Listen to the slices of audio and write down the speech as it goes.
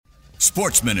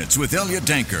Sports Minutes with Elliot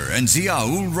Danker and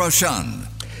Ziaul Roshan.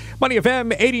 Money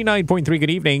FM 89.3.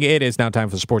 Good evening. It is now time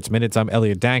for Sports Minutes. I'm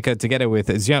Elliot Danker together with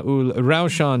Ziaul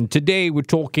Roshan. Today we're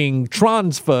talking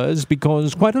transfers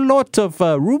because quite a lot of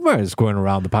rumours going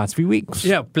around the past few weeks.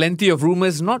 Yeah, plenty of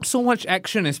rumours. Not so much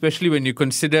action, especially when you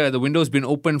consider the window's been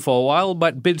open for a while,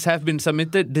 but bids have been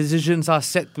submitted. Decisions are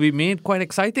set to be made. Quite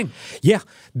exciting. Yeah,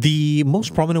 the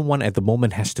most prominent one at the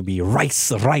moment has to be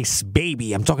Rice,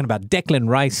 baby. I'm talking about Declan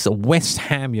Rice, West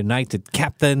Ham United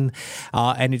captain.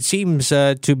 And it seems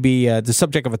to be the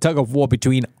subject of a tug of war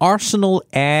between Arsenal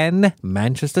and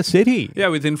Manchester City. Yeah,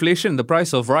 with inflation, the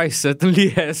price of rice certainly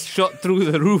has shot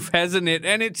through the roof, hasn't it?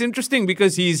 And it's interesting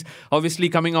because he's obviously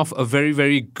coming off a very,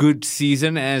 very good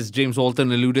season, as James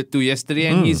Walton alluded to yesterday,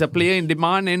 and he's a player in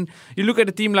demand. And you look at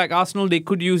a team like Arsenal, they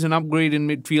could use an upgrade in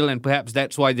midfield, and perhaps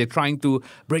that's why they're trying to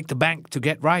break the bank to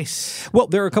get Rice. Well,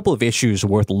 there are a couple of issues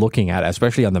worth looking at,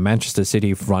 especially on the Manchester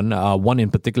City front. One in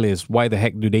particular is why the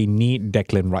heck do they need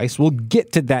Declan Rice? We'll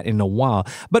get to that in a while.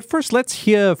 But first, let's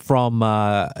hear from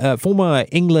a former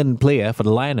England player for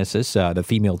the Lionesses, the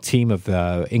female team of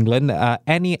England,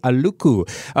 Annie Aluku,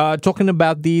 talking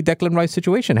about the Declan Rice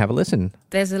situation. Have a listen.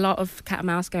 There's a lot of cat and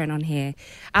mouse going on here.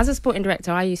 As a sporting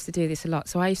director, I used to do this a lot.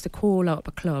 So I used to call up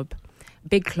a club,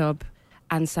 big club,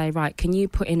 and say, right, can you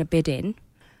put in a bid in?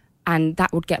 And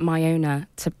that would get my owner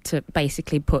to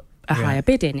basically put a higher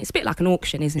bid in. It's a bit like an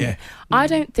auction, isn't it? I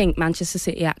don't think Manchester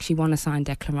City actually want to sign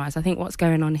Declan Rice. I think what's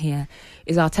going on here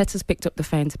is Arteta's picked up the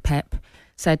phone to Pep,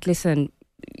 said, listen,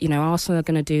 you know, Arsenal are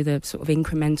going to do the sort of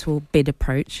incremental bid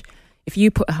approach. If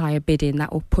you put a higher bid in,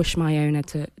 that will push my owner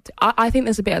to I think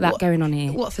there's a bit of that going on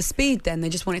here. What, for speed then? They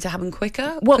just want it to happen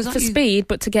quicker? Well, for speed,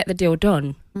 but to get the deal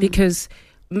done. Because,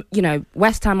 you know,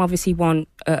 West Ham obviously want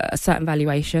a certain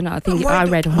valuation. I think I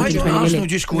read 120 million. Why don't Arsenal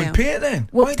just go and pay it then?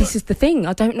 Well, this is the thing.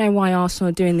 I don't know why Arsenal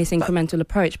are doing this incremental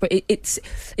approach, but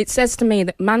it says to me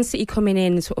that Man City coming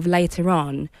in sort of later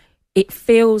on, it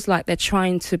feels like they're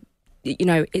trying to, you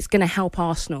know, it's going to help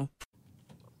Arsenal.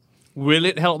 Will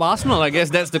it help Arsenal? I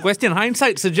guess that's the question.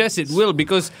 Hindsight suggests it will,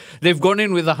 because they've gone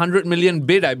in with a 100 million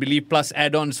bid, I believe, plus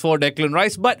add-ons for Declan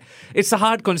Rice. But it's a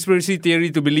hard conspiracy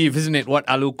theory to believe, isn't it, what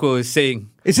Aluko is saying?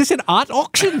 Is this an art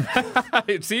auction?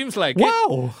 It seems like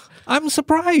Wow. I'm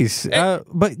surprised.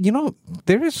 But, you know,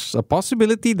 there is a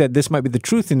possibility that this might be the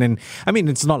truth. And then, I mean,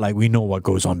 it's not like we know what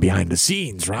goes on behind the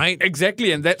scenes, right?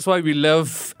 Exactly, and that's why we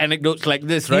love anecdotes like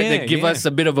this, right? That give us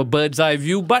a bit of a bird's eye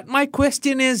view. But my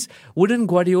question is, wouldn't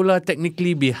Guardiola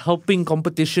technically be helping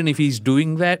competition if he's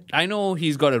doing that? I know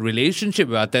he's got a relationship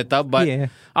with Arteta, but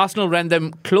Arsenal ran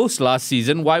them close last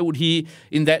season. Why would he,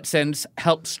 in that sense,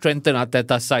 help strengthen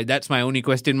Arteta's side? That's my only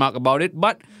question mark about it.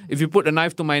 But if you put a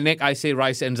knife to my neck, I say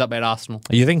Rice ends up at Arsenal.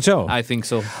 You think so? I think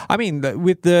so. I mean,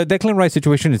 with the Declan Rice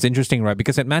situation, it's interesting, right?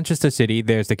 Because at Manchester City,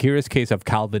 there's the curious case of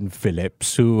Calvin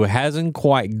Phillips, who hasn't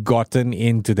quite gotten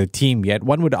into the team yet.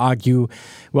 One would argue,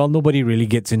 well, nobody really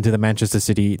gets into the Manchester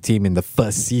City team in the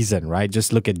first season, right?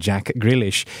 Just look at Jack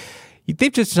Grealish.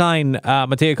 They've just signed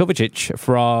Mateo Kovacic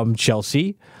from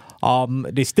Chelsea.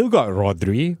 They still got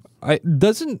Rodri.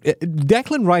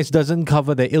 Declan Rice doesn't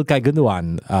cover the Ilkay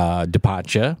Gundogan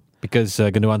departure, because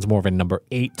Gundogan's more of a number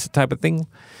 8 type of thing.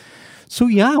 So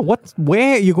yeah,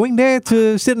 where you're going there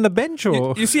to sit on the bench?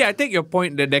 Or you see, I take your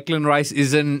point that Declan Rice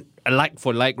isn't a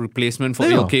like-for-like replacement for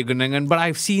Ilkay Gundogan, but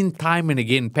I've seen time and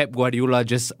again Pep Guardiola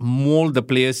just mold the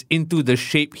players into the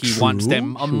shape he wants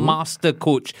them. A master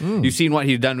coach. You've seen what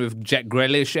he's done with Jack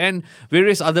Grealish and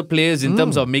various other players in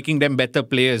terms of making them better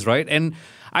players, right? And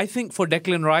I think for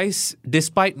Declan Rice,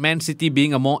 despite Man City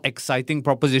being a more exciting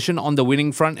proposition on the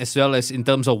winning front as well as in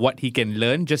terms of what he can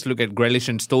learn, just look at Grealish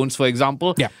and Stones, for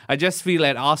example. Yeah. I just feel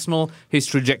at Arsenal, his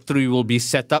trajectory will be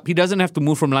set up. He doesn't have to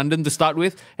move from London to start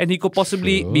with, and he could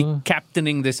possibly be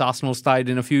captaining this Arsenal side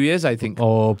in a few years, I think.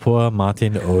 Oh, poor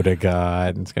Martin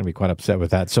Odegaard. It's going to be quite upset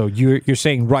with that. So you're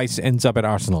saying Rice ends up at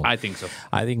Arsenal? I think so.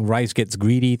 I think Rice gets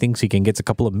greedy, thinks he can get a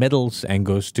couple of medals, and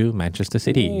goes to Manchester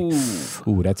City.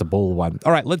 Ooh, that's a bold one.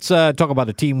 All right, let's talk about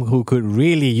a team who could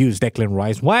really use Declan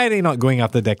Rice. Why are they not going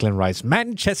after Declan Rice?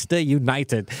 Manchester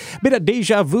United. Bit of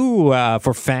deja vu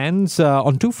for fans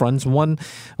on two fronts. One,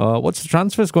 what's the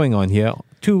transfers going on here?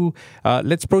 Two,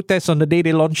 let's protest on the day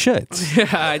they launch shirts. Yeah,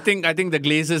 I think the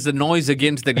Glazers, the noise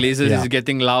against the Glazers is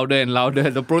getting louder and louder.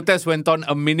 The protest went on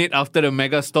a minute after the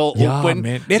mega store opened.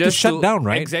 Man. They had to shut down,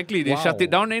 right? Exactly, they shut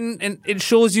it down, and it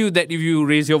shows you that if you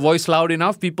raise your voice loud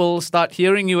enough, people start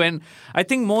hearing you. And I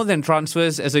think more than transfers,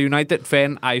 transfers. As a United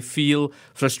fan, I feel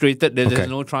frustrated that there's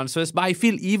no transfers, but I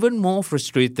feel even more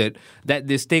frustrated that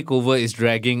this takeover is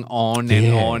dragging on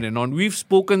and on and on. We've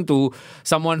spoken to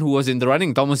someone who was in the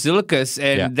running, Thomas Zillikus,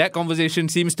 and that conversation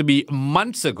seems to be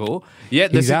months ago,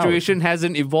 yet the situation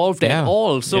hasn't evolved at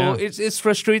all. So it's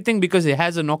frustrating because it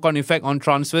has a knock-on effect on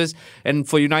transfers, and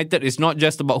for United, it's not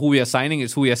just about who we are signing,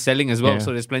 it's who we are selling as well.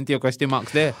 So there's plenty of question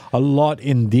marks there. A lot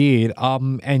indeed.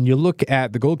 And you look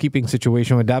at the goalkeeping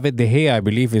situation with David De Gea, I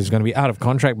believe, is going to be out of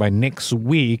contract by next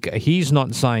week. He's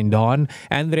not signed on.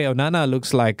 Andre Onana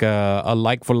looks like a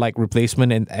like-for-like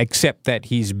replacement, and except that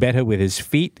he's better with his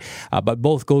feet. But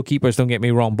both goalkeepers, don't get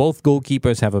me wrong, both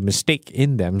goalkeepers have a mistake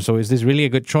in them. So is this really a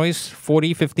good choice?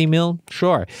 40, 50 mil?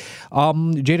 Sure.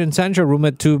 Jadon Sancho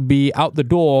rumored to be out the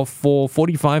door for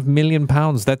 £45 million.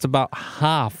 That's about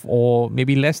half or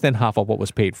maybe less than half of what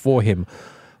was paid for him.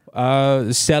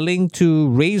 Selling to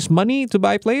raise money to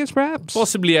buy players, perhaps?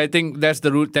 Possibly. I think that's the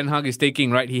route Ten Hag is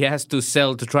taking, right? He has to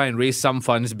sell to try and raise some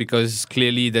funds because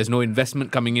clearly there's no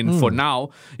investment coming in for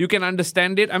now. You can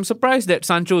understand it. I'm surprised that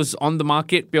Sancho's on the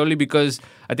market purely because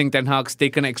I think Ten Hag's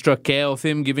taken extra care of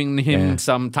him, giving him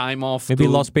some time off. Maybe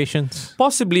lost patience?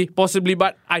 Possibly,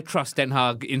 but I trust Ten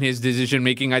Hag in his decision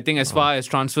making. I think as far as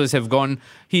transfers have gone,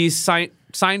 he's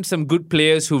signed some good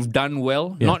players who've done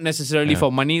well, not necessarily for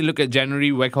money. Look at January,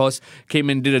 Weghorst came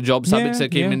and did a job.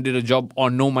 Sabitzer came and did a job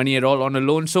on no money at all, on a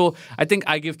loan. So I think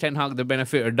I give Ten Hag the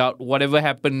benefit of doubt. Whatever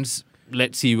happens,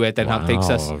 let's see where Ten Hag takes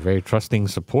us. A very trusting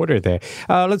supporter there.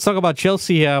 Let's talk about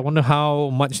Chelsea. I wonder how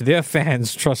much their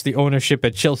fans trust the ownership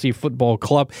at Chelsea Football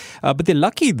Club. But they're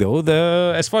lucky, though.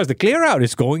 As far as the clear-out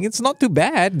is going, it's not too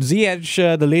bad.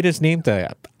 Ziyech, the latest name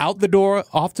to out the door,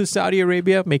 off to Saudi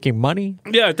Arabia, making money.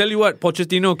 Yeah, I tell you what,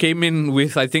 Pochettino came in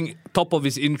with, I think, top of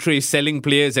his interest selling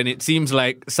players, and it seems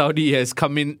like Saudi has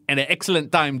come in at an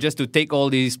excellent time just to take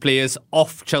all these players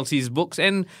off Chelsea's books.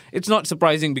 And it's not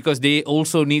surprising because they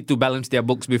also need to balance their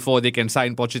books before they can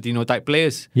sign Pochettino type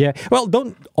players. Yeah, well,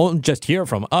 don't just hear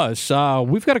from us.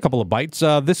 We've got a couple of bites.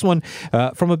 This one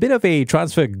from a bit of a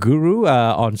transfer guru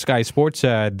on Sky Sports,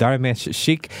 Dharmesh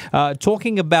Sheikh,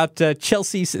 talking about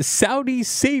Chelsea's Saudi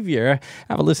savior.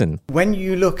 Have a listen. When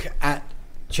you look at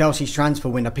Chelsea's transfer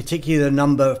window, particularly the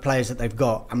number of players that they've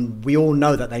got, and we all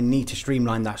know that they need to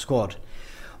streamline that squad,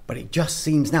 but it just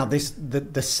seems now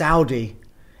the Saudi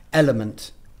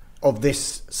element of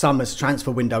this summer's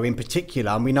transfer window in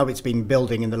particular, and we know it's been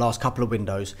building in the last couple of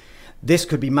windows, this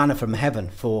could be manna from heaven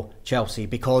for Chelsea,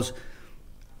 because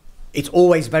it's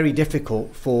always very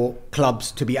difficult for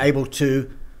clubs to be able to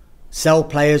sell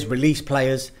players, release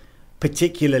players,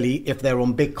 particularly if they're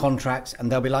on big contracts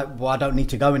and they'll be like, well, I don't need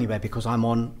to go anywhere because I'm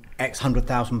on X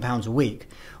 £100,000 a week.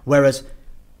 Whereas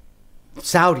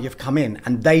Saudi have come in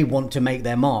and they want to make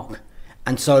their mark.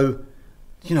 And so,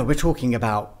 we're talking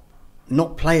about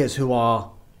not players who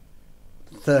are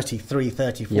 33,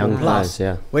 34 young plus.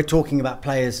 Players, We're talking about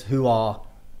players who are,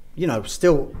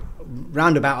 still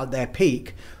roundabout at their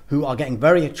peak, who are getting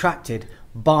very attracted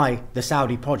by the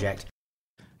Saudi project.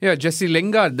 Yeah, Jesse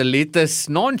Lingard, the latest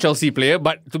non-Chelsea player,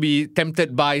 but to be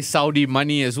tempted by Saudi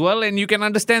money as well. And you can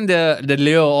understand the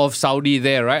lure of Saudi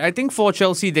there, right? I think for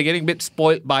Chelsea, they're getting a bit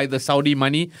spoiled by the Saudi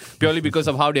money purely because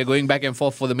of how they're going back and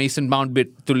forth for the Mason Mount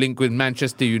bid to link with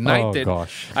Manchester United. Oh,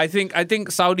 gosh. I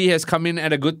think Saudi has come in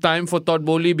at a good time for Todd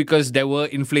Boehly because there were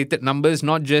inflated numbers,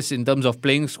 not just in terms of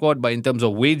playing squad, but in terms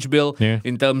of wage bill,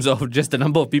 in terms of just the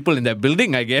number of people in that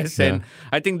building, I guess. Yeah. And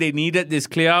I think they needed this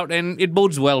clear out, and it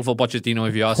bodes well for Pochettino,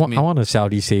 if you ask me. I want a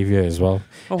Saudi savior as well.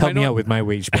 Help me out with my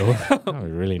wage bill. That would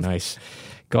be really nice.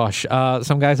 Gosh,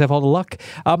 some guys have all the luck.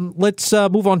 Let's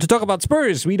move on to talk about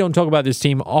Spurs. We don't talk about this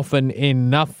team often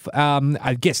enough.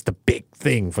 I guess the big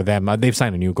thing for them, they've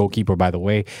signed a new goalkeeper, by the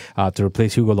way, to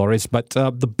replace Hugo Lloris. But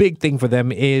the big thing for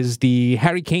them is the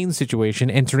Harry Kane situation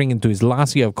entering into his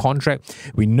last year of contract.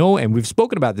 We know, and we've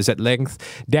spoken about this at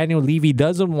length, Daniel Levy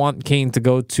doesn't want Kane to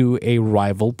go to a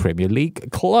rival Premier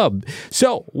League club.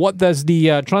 So, what does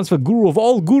the transfer guru of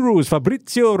all gurus,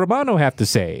 Fabrizio Romano, have to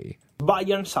say?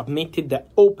 Bayern submitted the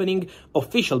opening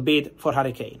official bid for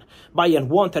Harry Kane. Bayern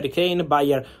want Harry Kane.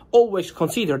 Bayern always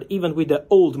considered, even with the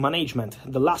old management,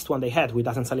 the last one they had with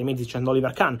Hasan Salihamidzic and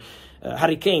Oliver Kahn,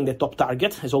 Harry Kane the top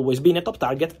target, has always been a top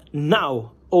target.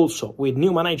 Now also with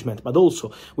new management, but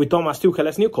also with Thomas Tuchel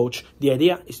as new coach, the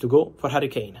idea is to go for Harry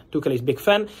Kane. Tuchel is a big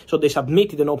fan, so they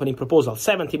submitted an opening proposal,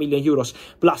 70 million euros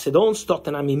plus add-ons.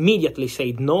 Tottenham immediately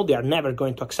said no, they are never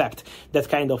going to accept that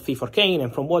kind of fee for Kane.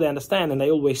 And from what I understand, and I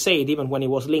always say it, even when he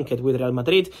was linked with Real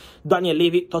Madrid, Daniel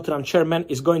Levy, Tottenham chairman,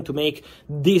 is going to make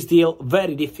this deal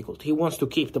very difficult. He wants to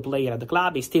keep the player at the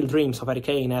club. He still dreams of Harry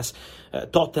Kane as a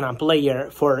Tottenham player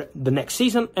for the next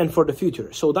season and for the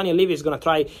future. So Daniel Levy is going to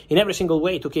try in every single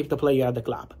way to keep the player at the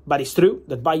club. But it's true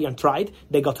that Bayern tried.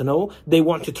 They got to know. They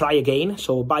want to try again.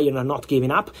 So Bayern are not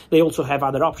giving up. They also have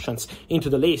other options into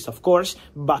the list, of course,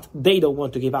 but they don't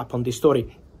want to give up on this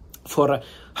story for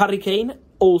Harry Kane,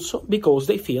 also because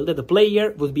they feel that the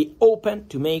player would be open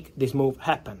to make this move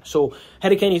happen. So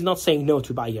Harry Kane is not saying no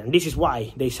to Bayern. This is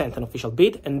why they sent an official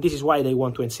bid, and this is why they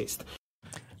want to insist.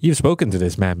 You've spoken to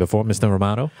this man before, Mr.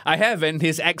 Romano. I have, and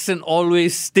his accent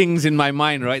always stings in my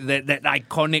mind, right? That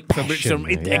iconic Fabrizio.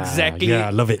 Exactly. Yeah, I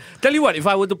love it. Tell you what, if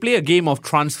I were to play a game of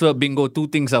transfer bingo, two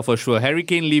things are for sure. Harry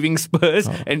Kane leaving Spurs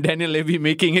and Daniel Levy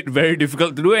making it very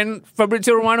difficult to do. And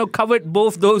Fabrizio Romano covered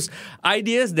both those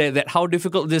ideas there, that how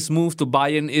difficult this move to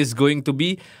Bayern is going to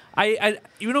be.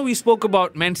 We spoke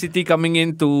about Man City coming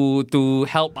in to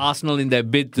help Arsenal in their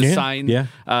bid to sign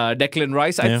Declan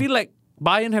Rice. I feel like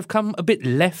Bayern have come a bit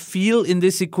left field in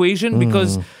this equation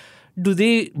because do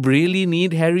they really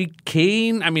need Harry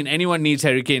Kane? I mean, anyone needs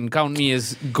Harry Kane. Count me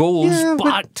as goals,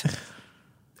 but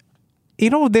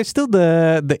there's still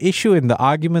the issue and the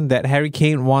argument that Harry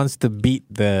Kane wants to beat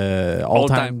the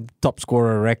all-time top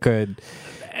scorer record.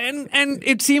 And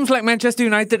it seems like Manchester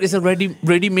United is a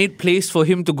ready-made place for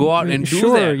him to go out and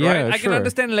do that, right? I can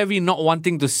understand Levy not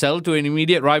wanting to sell to an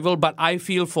immediate rival, but I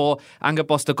feel for Ange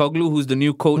Postecoglou, who's the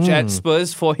new coach at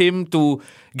Spurs, for him to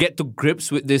get to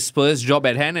grips with this Spurs job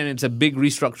at hand, and it's a big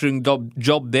restructuring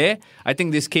job there. I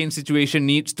think this Kane situation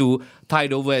needs to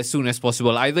tide over as soon as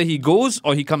possible. Either he goes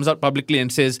or he comes out publicly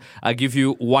and says, I'll give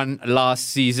you one last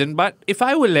season. But if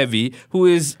I were Levy, who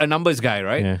is a numbers guy,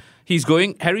 right? Yeah.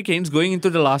 Harry Kane's going into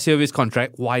the last year of his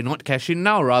contract. Why not cash in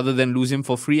now rather than lose him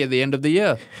for free at the end of the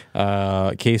year?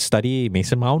 Case study,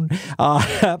 Mason Mount.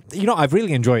 I've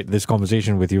really enjoyed this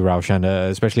conversation with you, Raushan,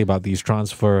 especially about these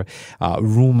transfer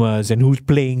rumors and who's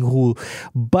playing who.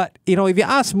 But, if you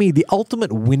ask me, the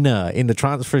ultimate winner in the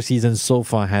transfer season so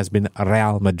far has been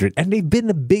Real Madrid. And they've been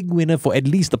a big winner for at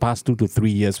least the past 2 to 3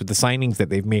 years with the signings that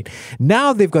they've made.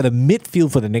 Now they've got a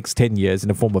midfield for the next 10 years in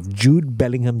the form of Jude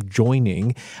Bellingham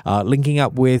joining, linking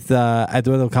up with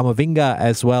Eduardo Camavinga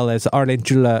as well as Arlen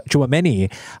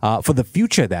Tchouameni for the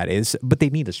future, that is. But they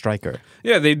need a striker.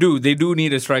 Yeah, they do. They do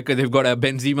need a striker. They've got a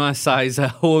Benzema-size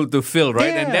hole to fill,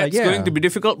 right? And that's going to be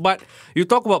difficult. But you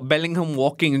talk about Bellingham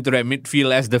walking into that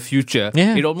midfield as the future.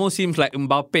 Yeah. It almost seems like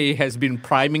Mbappe has been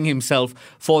priming himself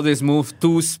for this move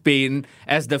to Spain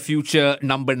as the future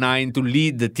number 9 to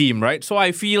lead the team, right? So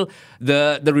I feel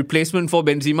the replacement for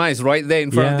Benzema is right there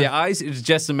in front of their eyes. It's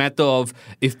just a matter of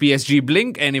if PSG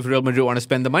blink and if Real Madrid want to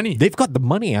spend the money. They've got the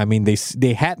money. I mean,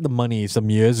 they had the money some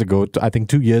years ago, I think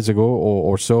 2 years ago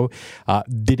or so,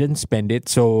 didn't spend it.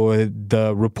 So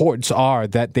the reports are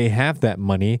that they have that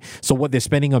money. So what they're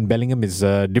spending on Bellingham is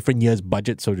a different year's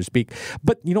budget, so to speak.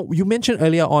 But, you mentioned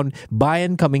earlier on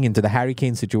Bayern coming into the Harry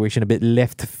Kane situation a bit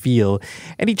left field.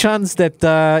 Any chance that,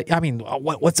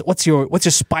 what's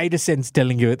your spider sense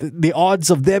telling you? The odds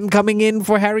of them coming in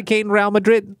for Harry Kane, Real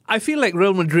Madrid? I feel like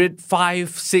Real Madrid 5,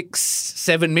 6,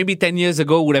 7, maybe 10 years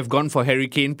ago would have gone for Harry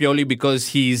Kane purely because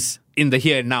he's in the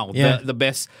here and now, the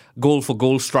best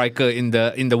goal-for-goal striker in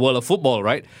the world of football,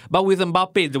 right? But with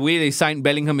Mbappe, the way they signed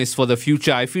Bellingham is for the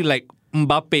future. I feel like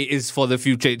Mbappe is for the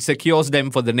future. It secures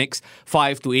them for the next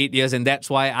 5 to 8 years, and that's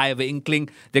why I have an inkling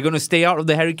they're going to stay out of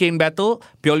the Harry Kane battle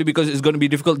purely because it's going to be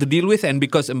difficult to deal with and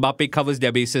because Mbappe covers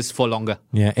their bases for longer.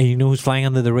 Yeah, and you know who's flying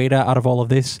under the radar out of all of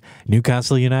this?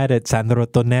 Newcastle United, Sandro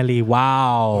Tonelli.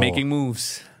 Wow. Making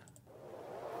moves.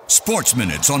 Sports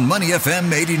Minutes on Money FM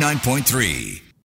 89.3.